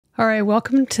All right,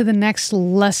 welcome to the next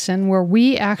lesson where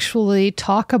we actually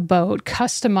talk about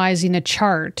customizing a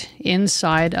chart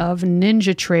inside of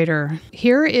NinjaTrader.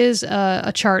 Here is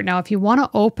a chart. Now, if you want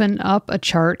to open up a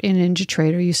chart in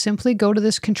NinjaTrader, you simply go to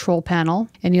this control panel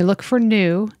and you look for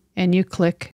New and you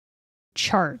click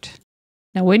Chart.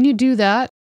 Now, when you do that,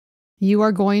 you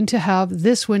are going to have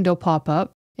this window pop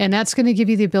up, and that's going to give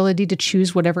you the ability to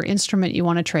choose whatever instrument you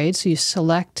want to trade. So you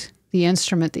select the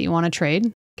instrument that you want to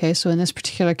trade. Okay, so in this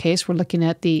particular case, we're looking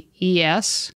at the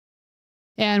ES.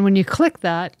 And when you click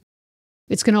that,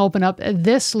 it's going to open up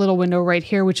this little window right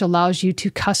here, which allows you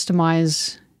to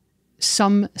customize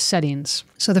some settings.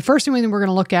 So the first thing we're going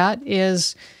to look at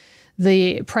is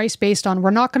the price based on,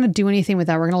 we're not going to do anything with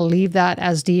that. We're going to leave that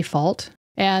as default.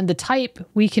 And the type,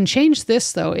 we can change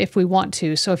this though if we want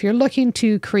to. So if you're looking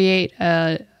to create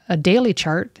a daily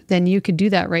chart, then you could do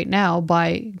that right now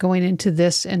by going into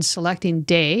this and selecting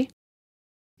day.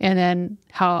 And then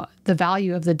how the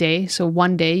value of the day. So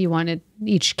 1 day, you want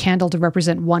each candle to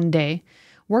represent 1 day.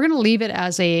 We're going to leave it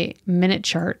as a minute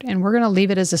chart, and we're going to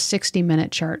leave it as a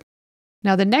 60-minute chart.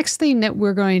 Now, the next thing that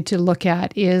we're going to look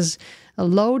at is a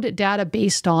load data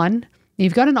based on.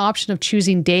 You've got an option of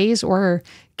choosing days or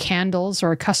candles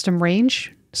or a custom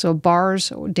range. So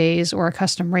bars, days, or a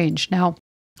custom range. Now,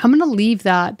 I'm going to leave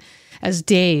that as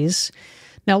days.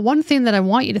 Now, one thing that I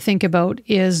want you to think about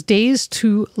is days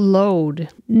to load.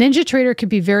 NinjaTrader can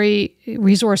be very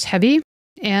resource heavy,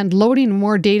 and loading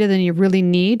more data than you really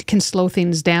need can slow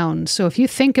things down. So if you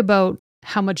think about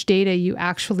how much data you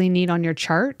actually need on your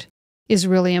chart is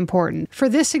really important. For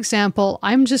this example,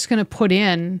 I'm just going to put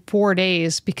in 4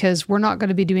 days because we're not going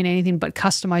to be doing anything but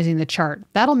customizing the chart.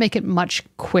 That'll make it much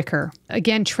quicker.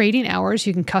 Again, trading hours,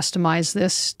 you can customize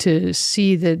this to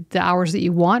see the hours that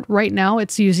you want. Right now,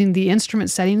 it's using the instrument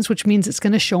settings, which means it's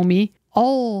going to show me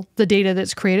all the data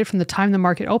that's created from the time the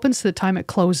market opens to the time it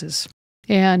closes.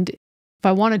 And if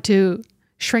I wanted to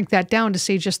shrink that down to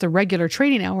say just the regular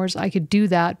trading hours, I could do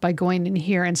that by going in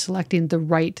here and selecting the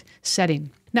right setting.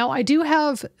 Now, I do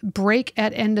have break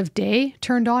at end of day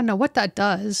turned on. Now, what that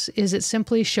does is it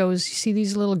simply shows, you see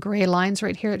these little gray lines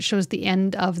right here? It shows the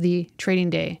end of the trading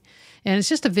day. And it's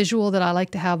just a visual that I like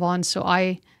to have on, so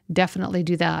I definitely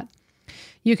do that.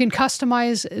 You can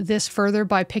customize this further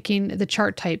by picking the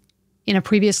chart type. In a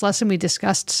previous lesson, we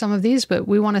discussed some of these, but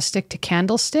we want to stick to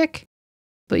candlestick.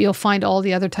 But you'll find all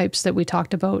the other types that we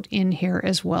talked about in here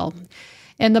as well.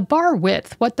 And the bar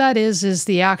width, what that is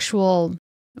the actual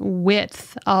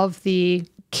width of the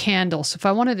candle. So if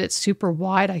I wanted it super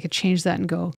wide, I could change that and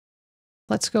go,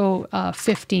 let's go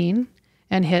 15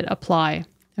 and hit apply.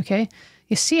 Okay.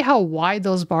 You see how wide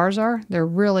those bars are? They're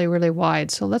really, really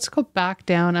wide. So let's go back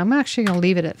down. I'm actually going to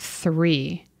leave it at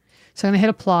 3. So I'm going to hit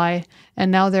apply, and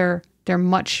now they're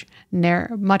much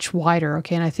wider.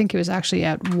 Okay. And I think it was actually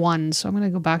at 1. So I'm going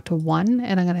to go back to 1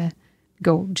 and I'm going to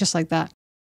go just like that.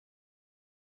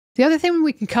 The other thing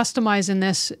we can customize in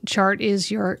this chart is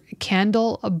your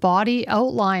candle body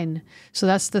outline. So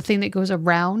that's the thing that goes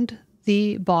around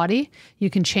the body. You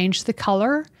can change the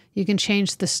color. You can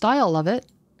change the style of it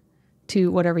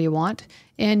to whatever you want.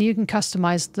 And you can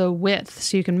customize the width.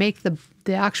 So you can make the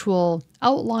actual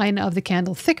outline of the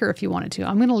candle thicker if you wanted to.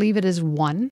 I'm going to leave it as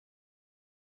 1.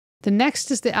 The next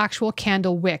is the actual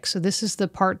candle wick. So this is the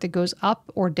part that goes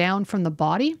up or down from the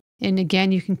body. And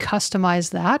again, you can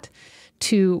customize that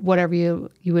to whatever you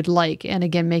would like, and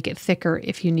again, make it thicker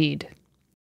if you need.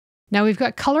 Now we've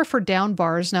got color for down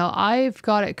bars. Now I've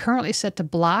got it currently set to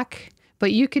black,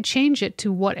 but you could change it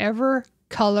to whatever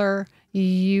color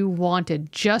you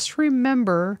wanted. Just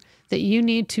remember that you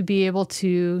need to be able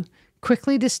to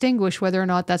quickly distinguish whether or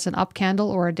not that's an up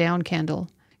candle or a down candle.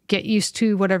 Get used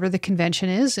to whatever the convention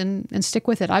is and stick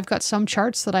with it. I've got some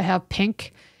charts that I have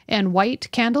pink and white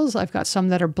candles. I've got some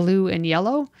that are blue and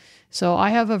yellow. So I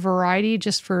have a variety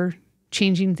just for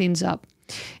changing things up.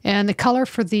 And the color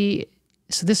for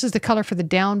so this is the color for the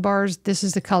down bars. This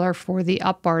is the color for the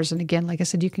up bars. And again, like I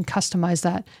said, you can customize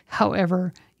that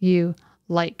however you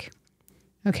like.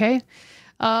 Okay.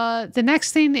 The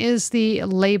next thing is the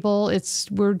label.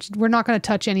 We're not going to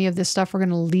touch any of this stuff. We're going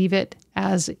to leave it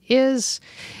as is.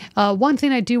 One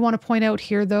thing I do want to point out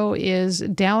here though is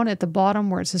down at the bottom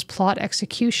where it says plot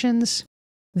executions.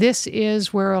 This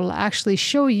is where it'll actually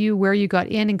show you where you got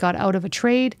in and got out of a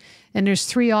trade. And there's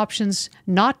 3 options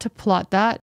not to plot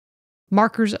that.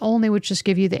 Markers only, which just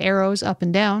give you the arrows up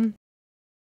and down.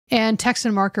 And text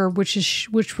and marker, which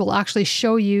will actually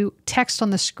show you text on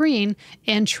the screen,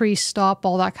 entry, stop,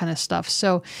 all that kind of stuff.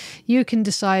 So you can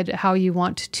decide how you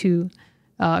want to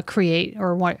create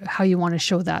or how you want to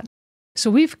show that. So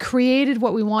we've created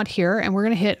what we want here, and we're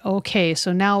going to hit OK.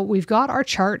 So now we've got our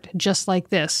chart just like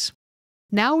this.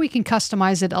 Now we can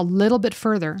customize it a little bit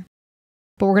further,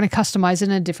 but we're going to customize it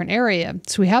in a different area.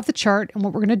 So we have the chart, and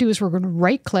what we're going to do is we're going to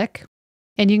right click,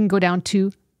 and you can go down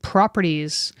to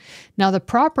Properties. Now the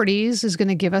Properties is going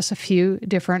to give us a few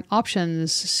different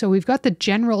options. So we've got the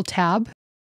General tab,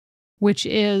 which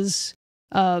is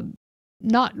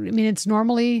it's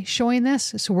normally showing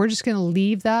this, so we're just going to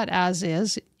leave that as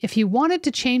is. If you wanted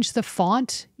to change the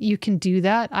font, you can do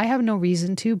that. I have no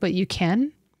reason to, but you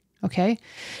can. Okay.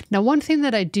 Now, one thing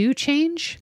that I do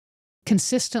change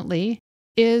consistently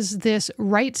is this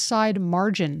right side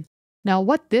margin. Now,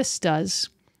 what this does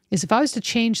is if I was to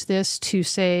change this to,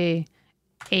 say,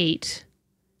 8,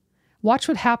 watch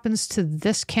what happens to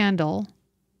this candle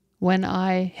when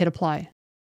I hit apply.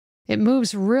 It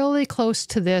moves really close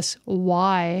to this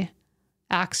Y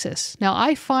axis. Now,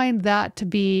 I find that to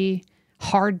be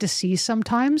hard to see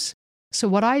sometimes. So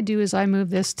what I do is I move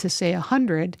this to, say,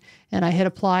 100, and I hit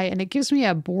apply, and it gives me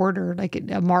a border, like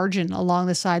a margin along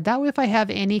the side. That way, if I have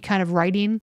any kind of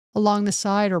writing along the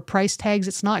side or price tags,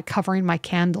 it's not covering my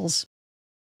candles,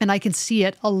 and I can see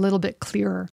it a little bit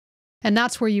clearer. And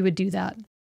that's where you would do that.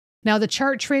 Now, the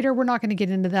chart trader, we're not going to get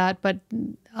into that, but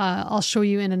I'll show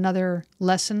you in another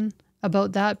lesson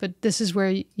about that. But this is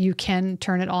where you can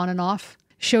turn it on and off.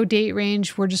 Show date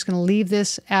range, we're just going to leave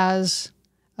this as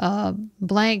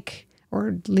blank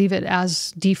or leave it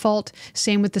as default.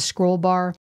 Same with the scroll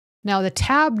bar. Now, the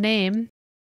tab name,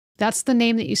 that's the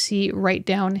name that you see right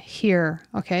down here.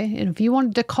 Okay. And if you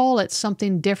wanted to call it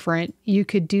something different, you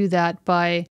could do that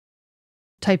by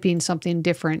typing something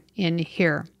different in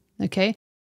here. Okay.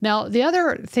 Now, the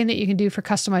other thing that you can do for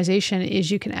customization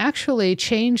is you can actually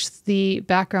change the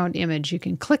background image. You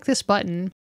can click this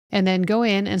button and then go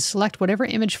in and select whatever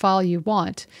image file you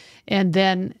want, and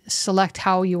then select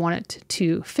how you want it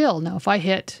to fill. Now, if I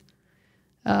hit,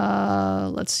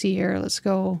 let's see here, let's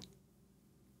go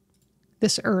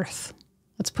this earth.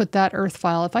 Let's put that earth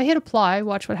file. If I hit apply,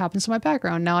 watch what happens to my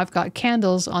background. Now I've got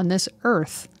candles on this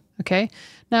earth. Okay.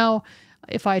 Now,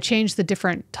 if I change the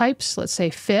different types, let's say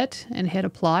fit, and hit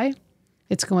apply,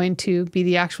 it's going to be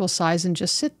the actual size and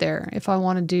just sit there. If I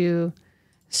want to do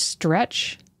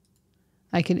stretch,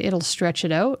 it'll stretch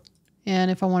it out.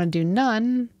 And if I want to do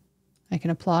none, I can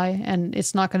apply, and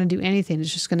it's not going to do anything.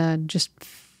 It's just going to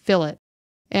fill it.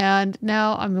 And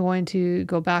now I'm going to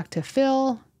go back to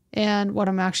fill. And what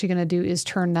I'm actually going to do is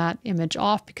turn that image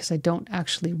off because I don't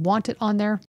actually want it on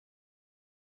there.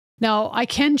 Now I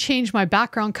can change my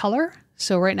background color.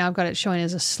 So right now I've got it showing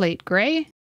as a slate gray.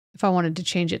 If I wanted to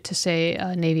change it to, say,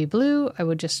 navy blue, I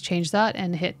would just change that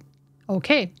and hit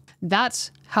OK. That's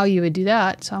how you would do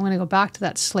that. So I'm going to go back to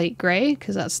that slate gray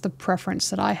because that's the preference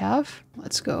that I have.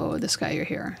 Let's go this guy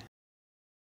here.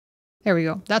 There we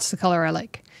go. That's the color I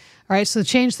like. All right, so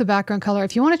change the background color.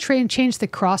 If you want to change the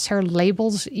crosshair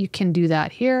labels, you can do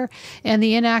that here. And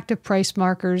the inactive price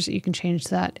markers, you can change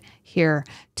that here.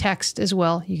 Text as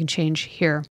well, you can change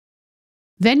here.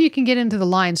 Then you can get into the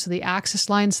lines. So the axis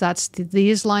lines, that's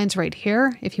these lines right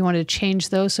here. If you wanted to change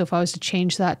those, so if I was to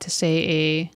change that to,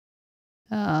 say,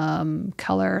 a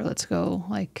color, let's go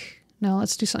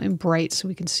let's do something bright so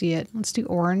we can see it. Let's do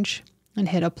orange and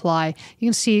hit apply. You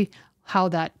can see how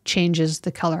that changes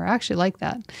the color. I actually like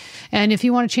that. And if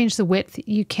you want to change the width,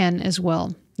 you can as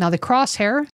well. Now the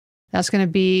crosshair, that's going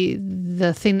to be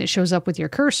the thing that shows up with your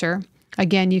cursor.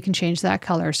 Again, you can change that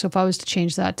color. So if I was to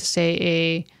change that to, say,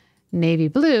 a navy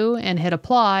blue and hit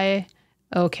apply,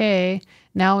 okay,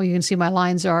 now you can see my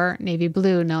lines are navy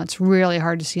blue. Now it's really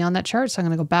hard to see on that chart, so I'm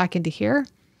going to go back into here.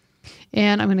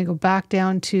 And I'm going to go back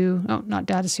down to, not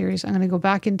data series. I'm going to go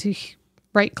back into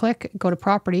right click, go to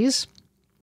properties.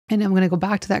 And I'm going to go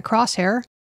back to that crosshair,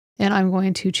 and I'm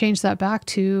going to change that back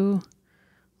to,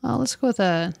 let's go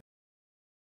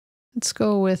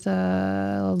with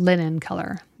a linen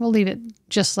color. We'll leave it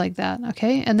just like that,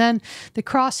 okay? And then the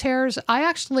crosshairs, I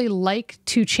actually like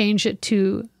to change it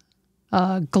to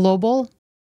global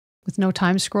with no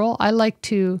time scroll. I like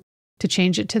to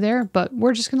change it to there, but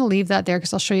we're just going to leave that there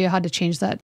because I'll show you how to change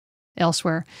that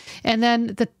elsewhere. And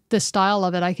then the style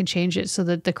of it, I can change it so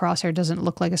that the crosshair doesn't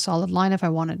look like a solid line if I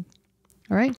wanted.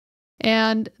 All right.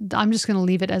 And I'm just going to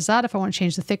leave it as that. If I want to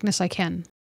change the thickness, I can.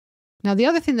 Now, the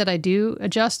other thing that I do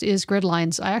adjust is grid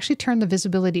lines. I actually turn the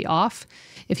visibility off.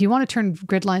 If you want to turn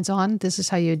grid lines on, this is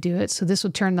how you do it. So this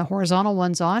would turn the horizontal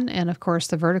ones on. And of course,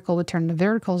 the vertical would turn the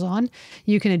verticals on.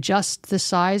 You can adjust the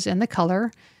size and the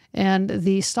color and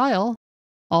the style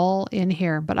all in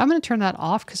here. But I'm going to turn that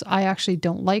off because I actually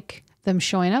don't like them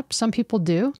showing up. Some people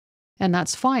do, and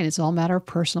that's fine. It's all a matter of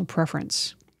personal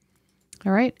preference.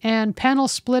 All right. And panel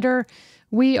splitter,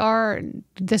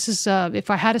 this is, if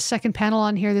I had a second panel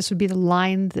on here, this would be the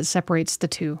line that separates the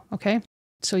two. Okay.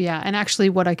 So yeah, and actually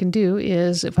what I can do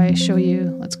is if I show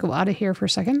you, let's go out of here for a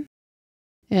second.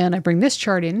 And I bring this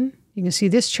chart in, you can see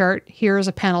this chart here is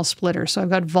a panel splitter. So I've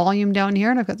got volume down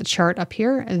here and I've got the chart up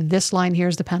here. And this line here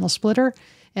is the panel splitter.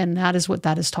 And that is what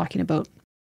that is talking about.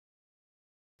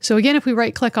 So again, if we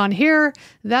right click on here,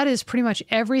 that is pretty much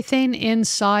everything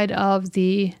inside of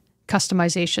the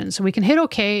customization. So we can hit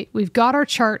OK. We've got our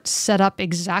chart set up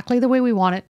exactly the way we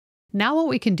want it. Now what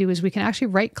we can do is we can actually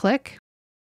right click,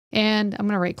 and I'm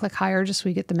going to right click higher just so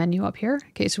we get the menu up here.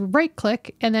 Okay, so right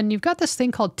click, and then you've got this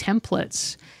thing called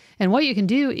templates. And what you can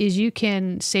do is you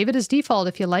can save it as default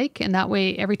if you like, and that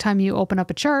way every time you open up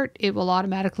a chart, it will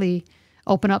automatically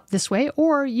open up this way,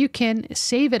 or you can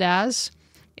save it as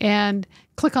and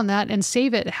click on that and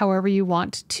save it however you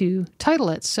want to title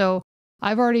it. So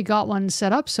I've already got one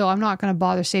set up, so I'm not going to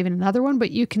bother saving another one,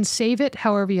 but you can save it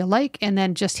however you like and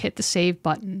then just hit the save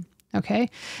button. Okay.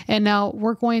 And now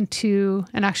we're going to,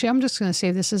 and actually I'm just going to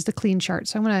save this as the clean chart.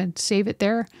 So I'm going to save it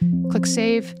there, click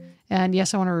save. And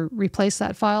yes, I want to replace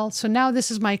that file. So now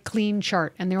this is my clean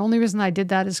chart. And the only reason I did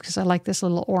that is because I like this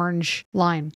little orange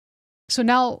line. So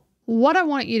now what I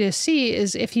want you to see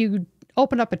is if you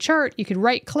open up a chart, you could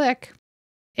right click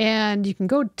and you can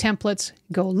go to templates,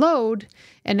 go load.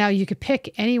 And now you could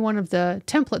pick any one of the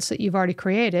templates that you've already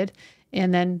created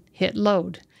and then hit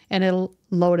load and it'll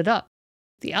load it up.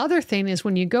 The other thing is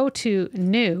when you go to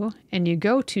new and you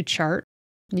go to chart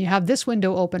and you have this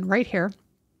window open right here,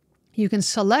 you can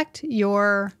select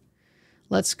your,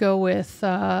 let's go with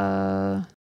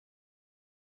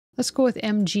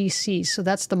MGC. So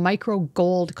that's the micro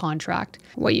gold contract.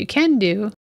 What you can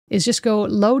do is just go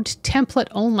load template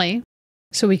only.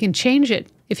 So we can change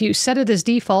it. If you set it as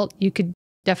default, you could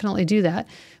definitely do that.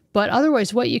 But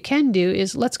otherwise, what you can do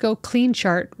is let's go clean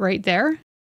chart right there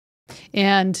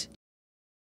and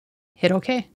hit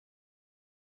OK.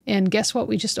 And guess what?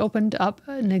 We just opened up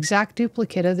an exact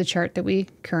duplicate of the chart that we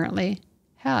currently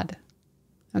had.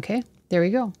 Okay, there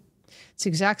we go. It's the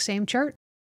exact same chart.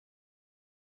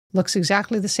 Looks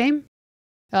exactly the same,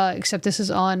 except this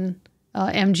is on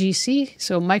MGC,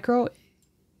 so micro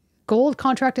gold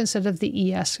contract instead of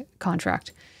the ES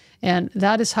contract. And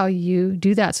that is how you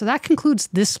do that. So that concludes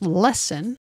this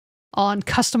lesson on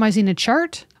customizing a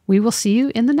chart. We will see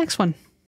you in the next one.